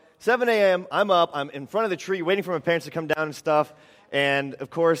7 a.m., I'm up, I'm in front of the tree waiting for my parents to come down and stuff. And, of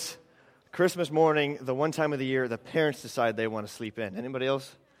course, Christmas morning, the one time of the year, the parents decide they want to sleep in. Anybody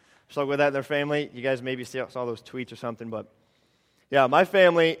else struggle with that in their family? You guys maybe saw those tweets or something, but yeah, my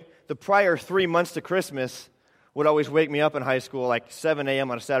family, the prior 3 months to Christmas, would always wake me up in high school like 7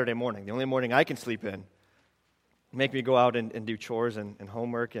 a.m. on a Saturday morning, the only morning I can sleep in. Make me go out and do chores and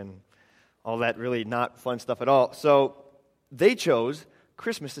homework and all that really not fun stuff at all. So they chose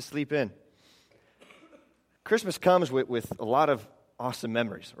Christmas to sleep in. Christmas comes with a lot of awesome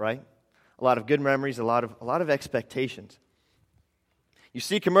memories, right? A lot of good memories, a lot of expectations. You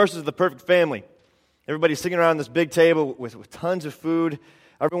see commercials of the perfect family. Everybody's sitting around this big table with tons of food.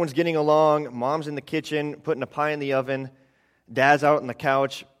 Everyone's getting along. Mom's in the kitchen putting a pie in the oven. Dad's out on the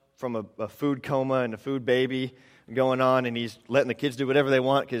couch from a food coma and a food baby going on, and he's letting the kids do whatever they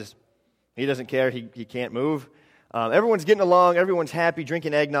want because he doesn't care. He can't move. Everyone's getting along. Everyone's happy,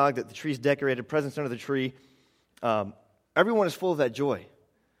 drinking eggnog, that the tree's decorated, presents under the tree. Everyone is full of that joy.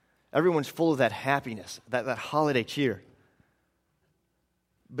 Everyone's full of that happiness, that holiday cheer.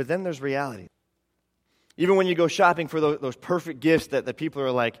 But then there's reality. Even when you go shopping for those perfect gifts that people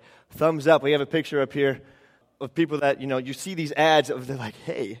are like, thumbs up. We have a picture up here of people that, you see these ads of, they're like,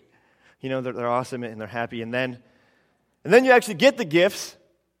 hey, they're awesome and they're happy. And then you actually get the gifts,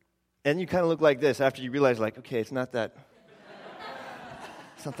 and you kind of look like this after you realize, like, okay, it's not that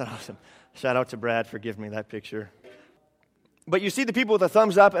awesome. Shout out to Brad for giving me that picture. But you see the people with the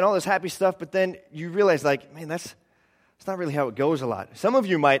thumbs up and all this happy stuff, but then you realize, like, man, that's not really how it goes a lot. Some of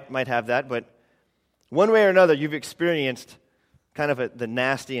you might have that, but one way or another, you've experienced kind of the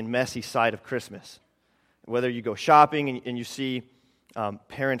nasty and messy side of Christmas. Whether you go shopping and you see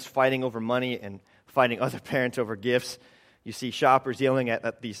parents fighting over money and fighting other parents over gifts. You see shoppers yelling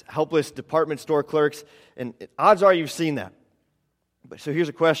at these helpless department store clerks, and odds are you've seen that. But so here's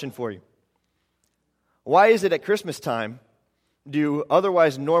a question for you. Why is it at Christmas time do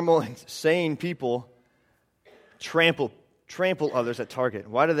otherwise normal and sane people trample others at Target?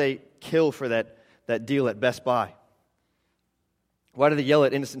 Why do they kill for that deal at Best Buy? Why do they yell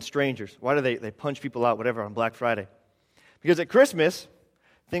at innocent strangers? Why do they punch people out, whatever, on Black Friday? Because at Christmas,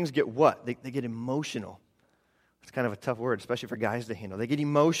 things get what? They get emotional. It's kind of a tough word, especially for guys to handle. They get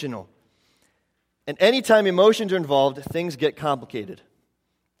emotional. And anytime emotions are involved, things get complicated.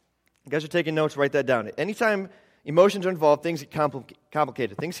 You guys are taking notes, write that down. Anytime emotions are involved, things get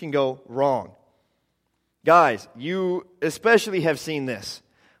complicated. Things can go wrong. Guys, you especially have seen this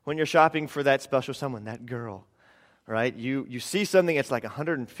when you're shopping for that special someone, that girl, right? You see something that's like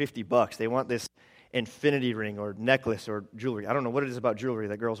 $150. They want this infinity ring or necklace or jewelry. I don't know what it is about jewelry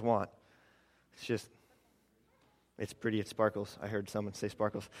that girls want. It's pretty, it sparkles. I heard someone say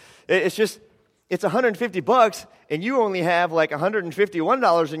sparkles. It's $150, and you only have like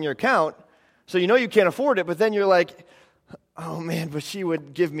 $151 in your account, so you can't afford it, but then you're like, oh man, but she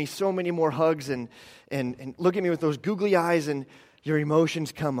would give me so many more hugs and look at me with those googly eyes, and your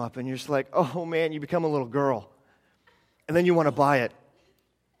emotions come up, and you're just like, oh man, you become a little girl. And then you want to buy it.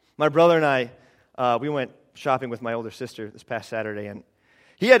 My brother and I, we went shopping with my older sister this past Saturday, and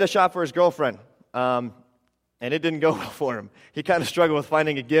he had to shop for his girlfriend. And it didn't go well for him. He kind of struggled with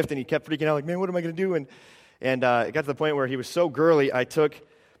finding a gift, and he kept freaking out, like, man, what am I going to do? And it got to the point where he was so girly, I took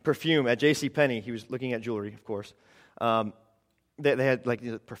perfume at JCPenney. He was looking at jewelry, of course. They had, like,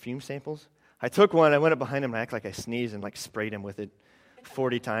 these perfume samples. I took one, I went up behind him, and I acted like I sneezed and, like, sprayed him with it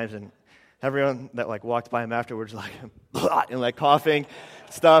 40 times. And everyone that, like, walked by him afterwards, like, and, like, coughing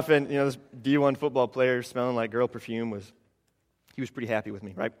stuff. And, this D1 football player smelling like girl perfume he was pretty happy with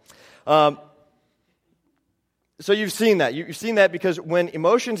me, right? So you've seen that. You've seen that because when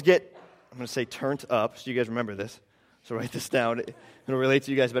emotions get, I'm going to say turned up, so you guys remember this. So write this down. It'll relate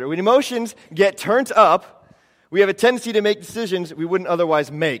to you guys better. When emotions get turned up, we have a tendency to make decisions we wouldn't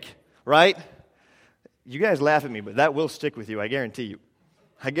otherwise make, right? You guys laugh at me, but that will stick with you, I guarantee you.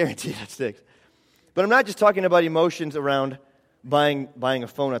 I guarantee that sticks. But I'm not just talking about emotions around buying a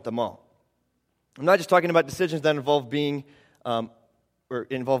phone at the mall. I'm not just talking about decisions that involve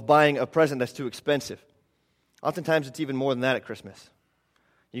buying a present that's too expensive. Oftentimes, it's even more than that at Christmas.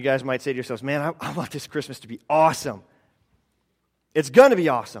 You guys might say to yourselves, man, I want this Christmas to be awesome. It's going to be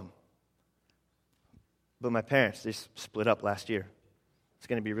awesome. But my parents, they split up last year. It's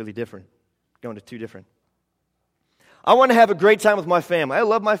going to be really different, going to two different. I want to have a great time with my family. I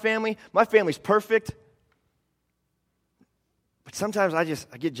love my family. My family's perfect. But sometimes I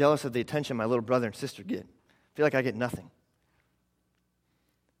get jealous of the attention my little brother and sister get. I feel like I get nothing.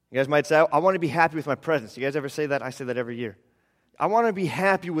 You guys might say, I want to be happy with my presents. You guys ever say that? I say that every year. I want to be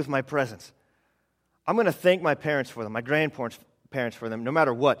happy with my presents. I'm going to thank my parents for them, my grandparents parents for them, no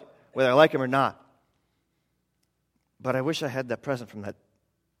matter what, whether I like them or not. But I wish I had that present from that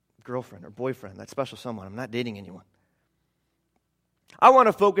girlfriend or boyfriend, that special someone. I'm not dating anyone. I want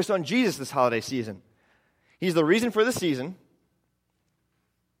to focus on Jesus this holiday season. He's the reason for the season.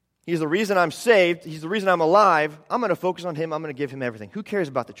 He's the reason I'm saved. He's the reason I'm alive. I'm going to focus on Him. I'm going to give Him everything. Who cares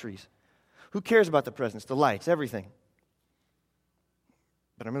about the trees? Who cares about the presents, the lights, everything?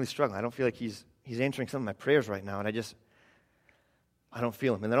 But I'm really struggling. I don't feel like He's answering some of my prayers right now, and I don't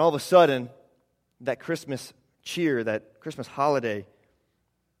feel Him. And then all of a sudden, that Christmas cheer, that Christmas holiday,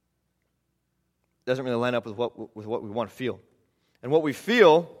 doesn't really line up with what we want to feel. And what we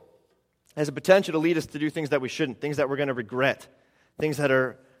feel has a potential to lead us to do things that we shouldn't, things that we're going to regret, things that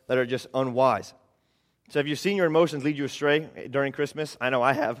are just unwise. So have you seen your emotions lead you astray during Christmas? I know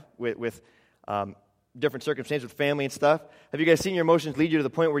I have with different circumstances with family and stuff. Have you guys seen your emotions lead you to the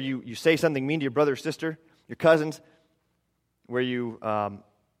point where you say something mean to your brother or sister, your cousins, where you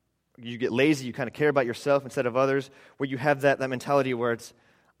get lazy, you kind of care about yourself instead of others, where you have that mentality where it's,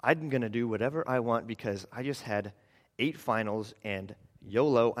 I'm going to do whatever I want because I just had 8 finals and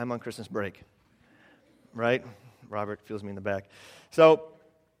YOLO, I'm on Christmas break. Right? Robert feels me in the back. So,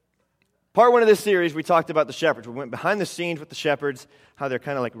 part 1 of this series, we talked about the shepherds. We went behind the scenes with the shepherds, how they're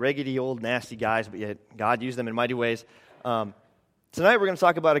kind of like raggedy, old, nasty guys, but yet God used them in mighty ways. Tonight we're going to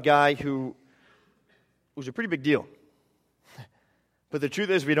talk about a guy who was a pretty big deal. But the truth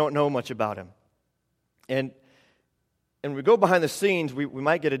is we don't know much about him. And when we go behind the scenes, we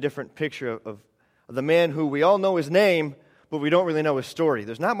might get a different picture of the man who we all know his name, but we don't really know his story.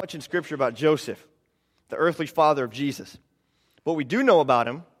 There's not much in Scripture about Joseph, the earthly father of Jesus. What we do know about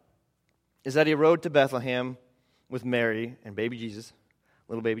him is that he rode to Bethlehem with Mary and baby Jesus,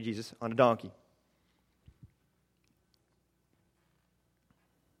 little baby Jesus, on a donkey.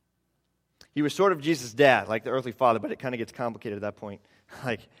 He was sort of Jesus' dad, like the earthly father, but it kind of gets complicated at that point.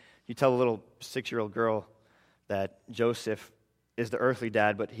 Like, you tell a little 6-year-old girl that Joseph is the earthly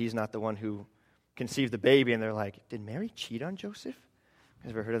dad, but he's not the one who conceived the baby, and they're like, did Mary cheat on Joseph? You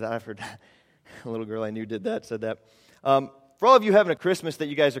guys ever heard of that? I've heard a little girl I knew said that. For all of you having a Christmas that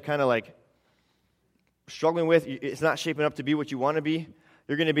you guys are kind of like struggling with, it's not shaping up to be what you want to be,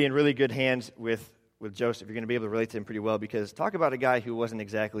 you're going to be in really good hands with Joseph. You're going to be able to relate to him pretty well, because talk about a guy who wasn't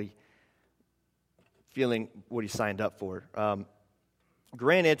exactly feeling what he signed up for.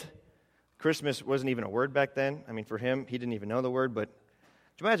 Granted, Christmas wasn't even a word back then. I mean, for him, he didn't even know the word, but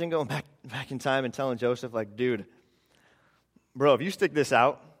could you imagine going back in time and telling Joseph, like, dude, bro, if you stick this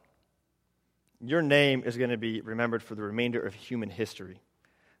out, your name is going to be remembered for the remainder of human history.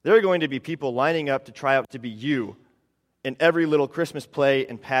 There are going to be people lining up to try out to be you in every little Christmas play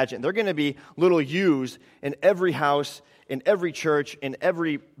and pageant. There are going to be little yous in every house, in every church, in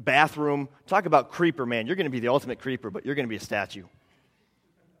every bathroom. Talk about creeper, man. You're going to be the ultimate creeper, but you're going to be a statue.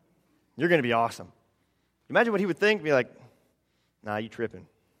 You're going to be awesome. Imagine what he would think. Be like, nah, you tripping.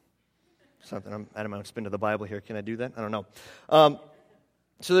 Something. I'm adding my own spin to the Bible here. Can I do that? I don't know.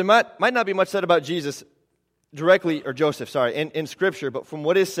 So there might not be much said about Jesus directly, or Joseph, in Scripture, but from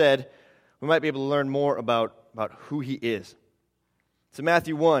what is said, we might be able to learn more about who he is. So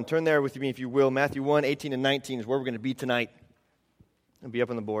Matthew 1, turn there with me if you will. Matthew 1, 18 and 19 is where we're going to be tonight. It'll be up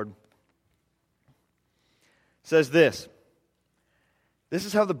on the board. It says this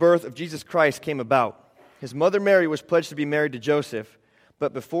is how the birth of Jesus Christ came about. His mother Mary was pledged to be married to Joseph,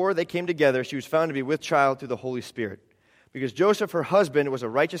 but before they came together, she was found to be with child through the Holy Spirit. Because Joseph, her husband, was a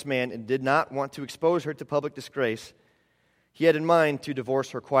righteous man and did not want to expose her to public disgrace, he had in mind to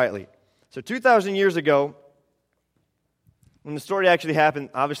divorce her quietly. So 2,000 years ago, when the story actually happened,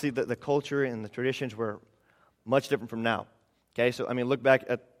 obviously the culture and the traditions were much different from now. Okay, so I mean, look back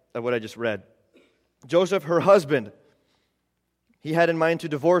at what I just read. Joseph, her husband, he had in mind to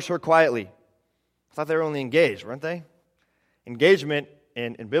divorce her quietly. I thought they were only engaged, weren't they? Engagement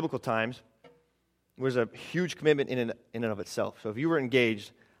in biblical times was a huge commitment in and of itself. So if you were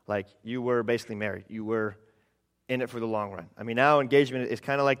engaged, like, you were basically married. You were in it for the long run. I mean, now engagement is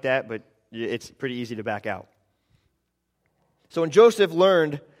kind of like that, but it's pretty easy to back out. So when Joseph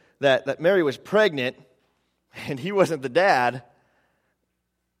learned that Mary was pregnant and he wasn't the dad,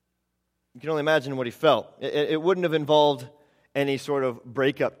 you can only imagine what he felt. It wouldn't have involved any sort of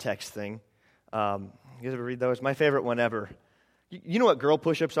breakup text thing. You guys ever read those? My favorite one ever. You know what girl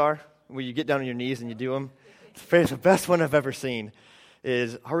push-ups are? Where you get down on your knees and you do them? The best one I've ever seen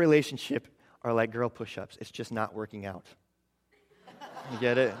is, our relationship are like girl push-ups. It's just not working out. You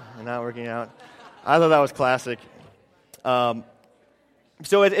get it? They're not working out. I thought that was classic.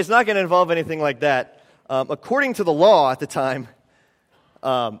 So it's not going to involve anything like that. According to the law at the time,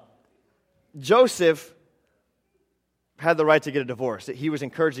 Joseph had the right to get a divorce. He was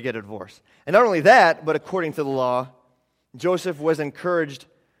encouraged to get a divorce. And not only that, but according to the law, Joseph was encouraged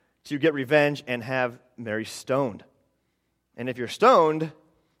to get revenge and have Mary stoned. And if you're stoned,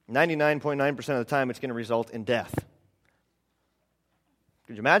 99.9% of the time it's going to result in death.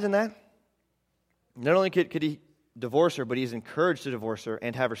 Could you imagine that? Not only could he divorce her, but he's encouraged to divorce her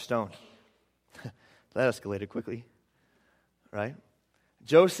and have her stoned. That escalated quickly, right?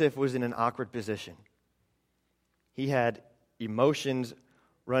 Joseph was in an awkward position. He had emotions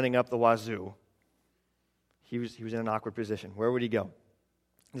running up the wazoo. He was in an awkward position. Where would he go?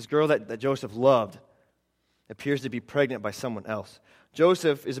 This girl that Joseph loved appears to be pregnant by someone else.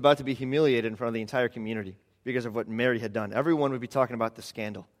 Joseph is about to be humiliated in front of the entire community because of what Mary had done. Everyone would be talking about the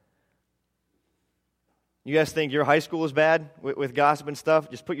scandal. You guys think your high school is bad with gossip and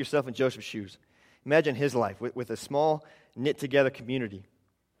stuff? Just put yourself in Joseph's shoes. Imagine his life with a small, knit-together community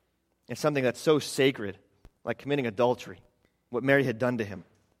and something that's so sacred, like committing adultery, what Mary had done to him.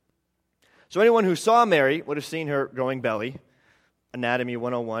 So anyone who saw Mary would have seen her growing belly. Anatomy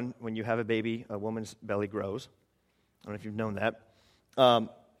 101, when you have a baby, a woman's belly grows. I don't know if you've known that.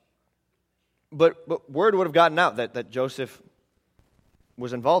 But word would have gotten out that Joseph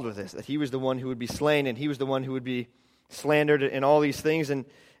was involved with this, that he was the one who would be slain and he was the one who would be slandered and all these things. And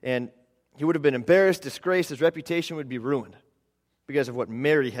he would have been embarrassed, disgraced, his reputation would be ruined because of what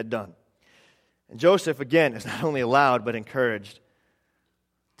Mary had done. And Joseph, again, is not only allowed but encouraged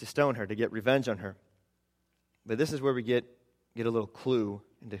to stone her, to get revenge on her. But this is where we get a little clue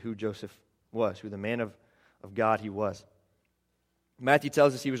into who Joseph was, who the man of God he was. Matthew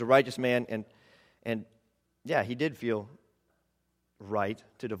tells us he was a righteous man, and yeah, he did feel right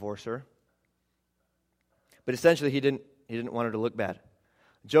to divorce her. But essentially, he didn't want her to look bad.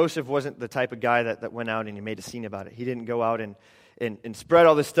 Joseph wasn't the type of guy that went out and he made a scene about it. He didn't go out and spread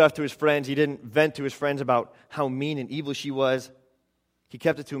all this stuff to his friends. He didn't vent to his friends about how mean and evil she was. He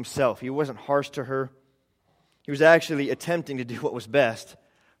kept it to himself. He wasn't harsh to her. He was actually attempting to do what was best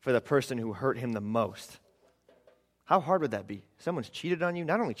for the person who hurt him the most. How hard would that be? Someone's cheated on you,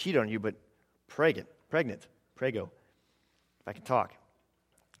 not only cheated on you, but pregnant, prego, if I can talk.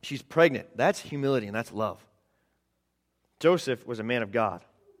 She's pregnant. That's humility and that's love. Joseph was a man of God.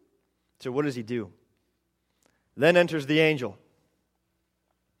 So what does he do? Then enters the angel.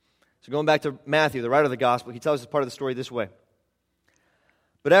 So going back to Matthew, the writer of the gospel, he tells us part of the story this way.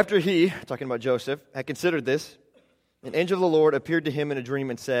 But after he, talking about Joseph, had considered this, an angel of the Lord appeared to him in a dream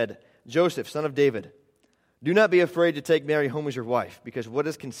and said, Joseph, son of David, do not be afraid to take Mary home as your wife, because what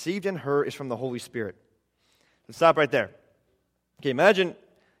is conceived in her is from the Holy Spirit. Let's stop right there. Okay, imagine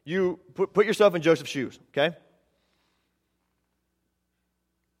you put yourself in Joseph's shoes, okay?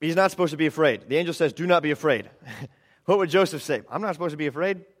 He's not supposed to be afraid. The angel says, do not be afraid. What would Joseph say? I'm not supposed to be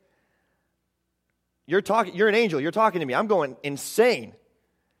afraid. You're an angel. You're talking to me. I'm going insane.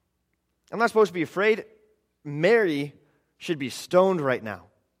 I'm not supposed to be afraid. Mary should be stoned right now.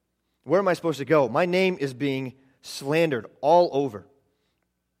 Where am I supposed to go? My name is being slandered all over.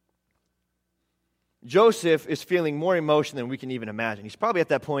 Joseph is feeling more emotion than we can even imagine. He's probably at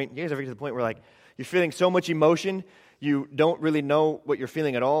that point, you guys ever get to the point where you're feeling so much emotion, you don't really know what you're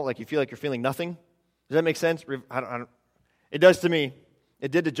feeling at all, you feel like you're feeling nothing? Does that make sense? It does to me.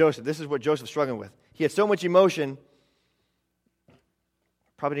 It did to Joseph. This is what Joseph's struggling with. He had so much emotion,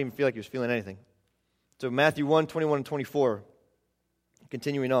 probably didn't even feel like he was feeling anything. So Matthew 1, 21 and 24,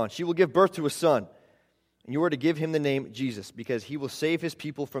 continuing on. She will give birth to a son, and you are to give him the name Jesus, because he will save his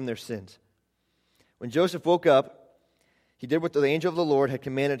people from their sins. When Joseph woke up, he did what the angel of the Lord had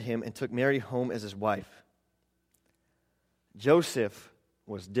commanded him and took Mary home as his wife. Joseph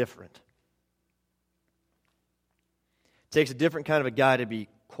was different. It takes a different kind of a guy to be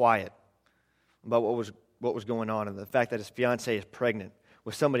quiet about what was going on and the fact that his fiancée is pregnant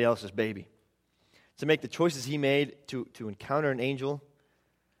with somebody else's baby. To make the choices he made to encounter an angel,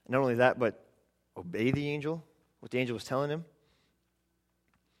 and not only that, but obey the angel, what the angel was telling him.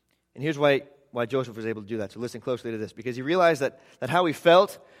 And here's why Joseph was able to do that. So listen closely to this. Because he realized that how he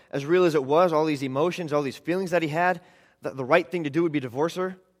felt, as real as it was, all these emotions, all these feelings that he had, that the right thing to do would be divorce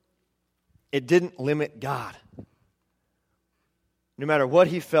her. It didn't limit God. No matter what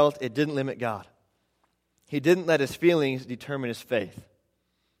he felt, it didn't limit God. He didn't let his feelings determine his faith.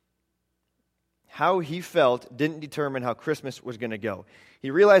 How he felt didn't determine how Christmas was going to go. He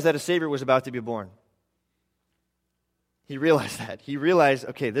realized that a Savior was about to be born. He realized that. He realized,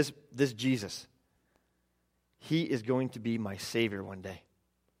 okay, this Jesus, he is going to be my Savior one day.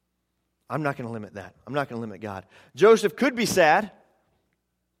 I'm not going to limit that. I'm not going to limit God. Joseph could be sad,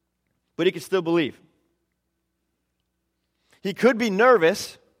 but he could still believe. He could be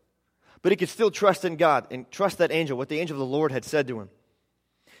nervous, But he could still trust in God and trust that angel, what the angel of the Lord had said to him.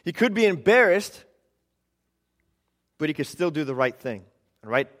 He could be embarrassed, but he could still do the right thing.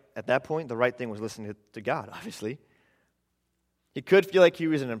 And right at that point, the right thing was listening to God, obviously. He could feel like he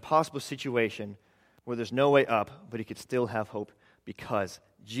was in an impossible situation where there's no way up, but he could still have hope because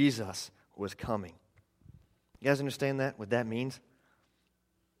Jesus was coming. You guys understand that, what that means?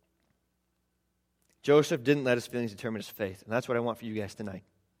 Joseph didn't let his feelings determine his faith, and that's what I want for you guys tonight.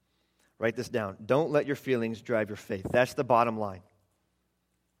 Write this down. Don't let your feelings drive your faith. That's the bottom line.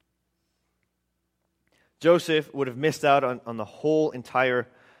 Joseph would have missed out on the whole entire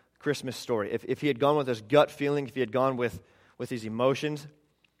Christmas story. If he had gone with his gut feeling, if he had gone with his emotions,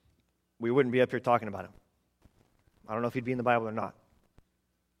 we wouldn't be up here talking about him. I don't know if he'd be in the Bible or not.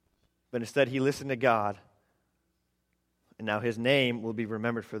 But instead, he listened to God, and now his name will be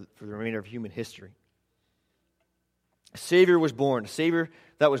remembered for the remainder of human history. A Savior was born, a Savior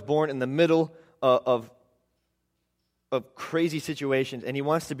that was born in the middle of crazy situations, and he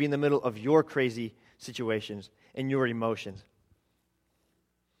wants to be in the middle of your crazy situations and your emotions.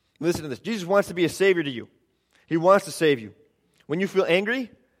 Listen to this. Jesus wants to be a Savior to you. He wants to save you. When you feel angry,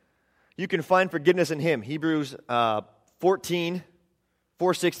 you can find forgiveness in him. Hebrews 4:16.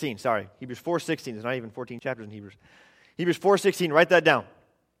 Hebrews 4:16. There's not even 14 chapters in Hebrews. Hebrews 4:16, write that down.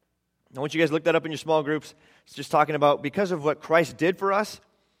 I want you guys to look that up in your small groups. It's just talking about because of what Christ did for us,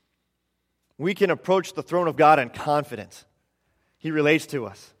 we can approach the throne of God in confidence. He relates to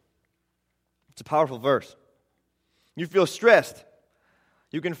us. It's a powerful verse. You feel stressed,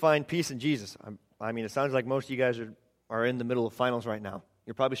 you can find peace in Jesus. I mean, it sounds like most of you guys are in the middle of finals right now.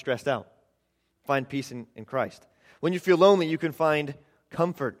 You're probably stressed out. Find peace in Christ. When you feel lonely, you can find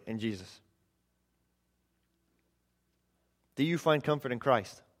comfort in Jesus. Do you find comfort in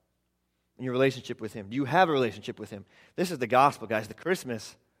Christ? In your relationship with him? Do you have a relationship with him? This is the gospel, guys. The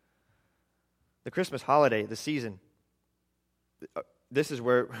Christmas holiday, the season. This is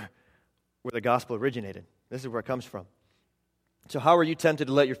where the gospel originated. This is where it comes from. So how are you tempted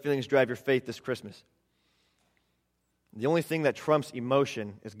to let your feelings drive your faith this Christmas? The only thing that trumps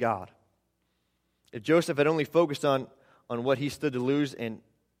emotion is God. If Joseph had only focused on what he stood to lose and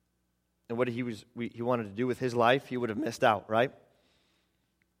what he wanted to do with his life, he would have missed out, right?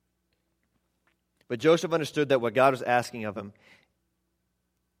 But Joseph understood that what God was asking of him,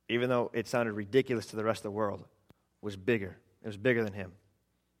 even though it sounded ridiculous to the rest of the world, was bigger. It was bigger than him.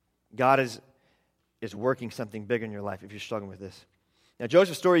 God is working something bigger in your life if you're struggling with this. Now,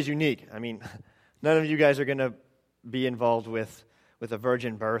 Joseph's story is unique. I mean, none of you guys are going to be involved with a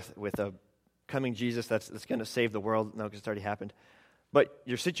virgin birth, with a coming Jesus that's going to save the world. No, because it's already happened. But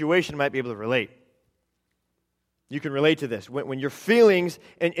your situation might be able to relate. You can relate to this. When your feelings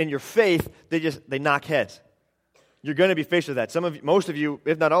and your faith, they knock heads. You're going to be faced with that. Most of you,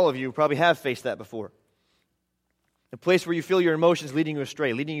 if not all of you, probably have faced that before. A place where you feel your emotions leading you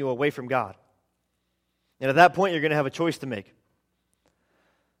astray, leading you away from God. And at that point, you're going to have a choice to make.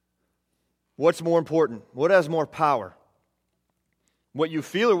 What's more important? What has more power? What you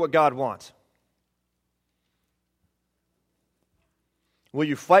feel or what God wants? Will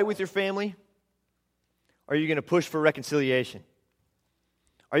you fight with your family? Or are you going to push for reconciliation?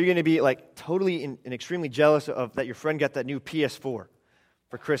 Are you going to be totally and extremely jealous of that your friend got that new PS4 for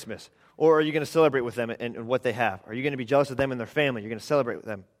Christmas? Or are you going to celebrate with them and what they have? Are you going to be jealous of them and their family? You're going to celebrate with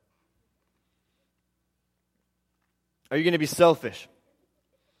them. Are you going to be selfish?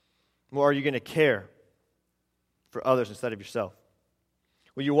 Or are you going to care for others instead of yourself?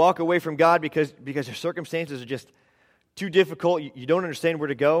 Will you walk away from God because your circumstances are just too difficult? You don't understand where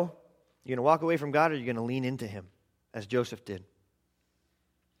to go? You're going to walk away from God, or you're going to lean into him, as Joseph did?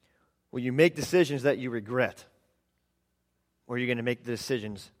 Will you make decisions that you regret? Or are you going to make the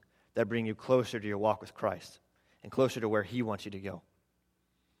decisions that bring you closer to your walk with Christ and closer to where he wants you to go?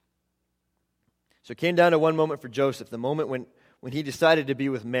 So it came down to one moment for Joseph, the moment when he decided to be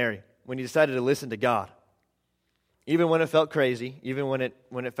with Mary, when he decided to listen to God. Even when it felt crazy, even when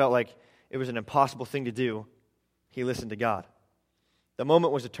it felt like it was an impossible thing to do, he listened to God. The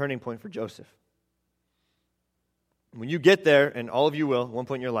moment was a turning point for Joseph. When you get there, and all of you will, at one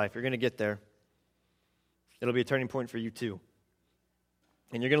point in your life, you're going to get there, it'll be a turning point for you too.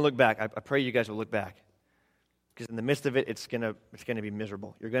 And you're going to look back. I pray you guys will look back. Because in the midst of it, it's going to be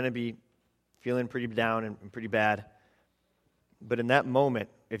miserable. You're going to be feeling pretty down and pretty bad. But in that moment,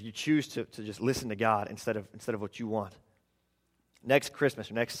 if you choose to just listen to God instead of what you want, next Christmas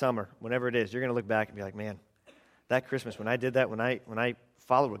or next summer, whenever it is, you're going to look back and be like, man, that Christmas, when I did that, when I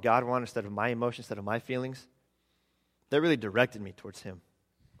followed what God wanted instead of my emotions, instead of my feelings, that really directed me towards him.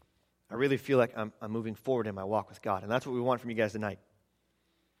 I really feel like I'm moving forward in my walk with God. And that's what we want from you guys tonight.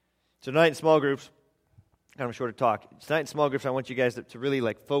 So tonight in small groups, kind of a shorter talk. Tonight in small groups, I want you guys to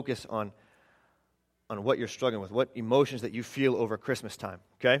really focus on what you're struggling with, what emotions that you feel over Christmas time,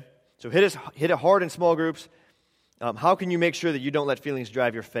 okay? So hit it hard in small groups. How can you make sure that you don't let feelings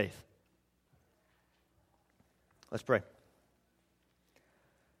drive your faith? Let's pray.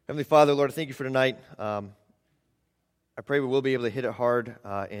 Heavenly Father, Lord, I thank you for tonight. I pray we will be able to hit it hard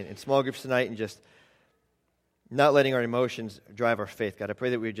in small groups tonight and just not letting our emotions drive our faith. God, I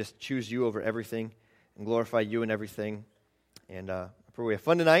pray that we would just choose you over everything and glorify you in everything. And I pray we have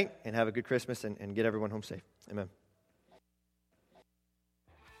fun tonight and have a good Christmas and get everyone home safe. Amen.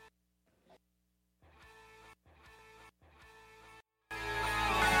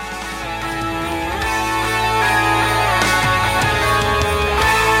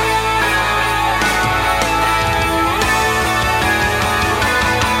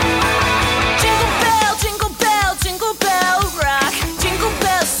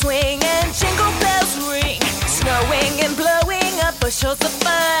 Bushels of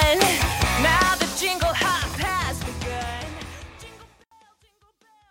fun.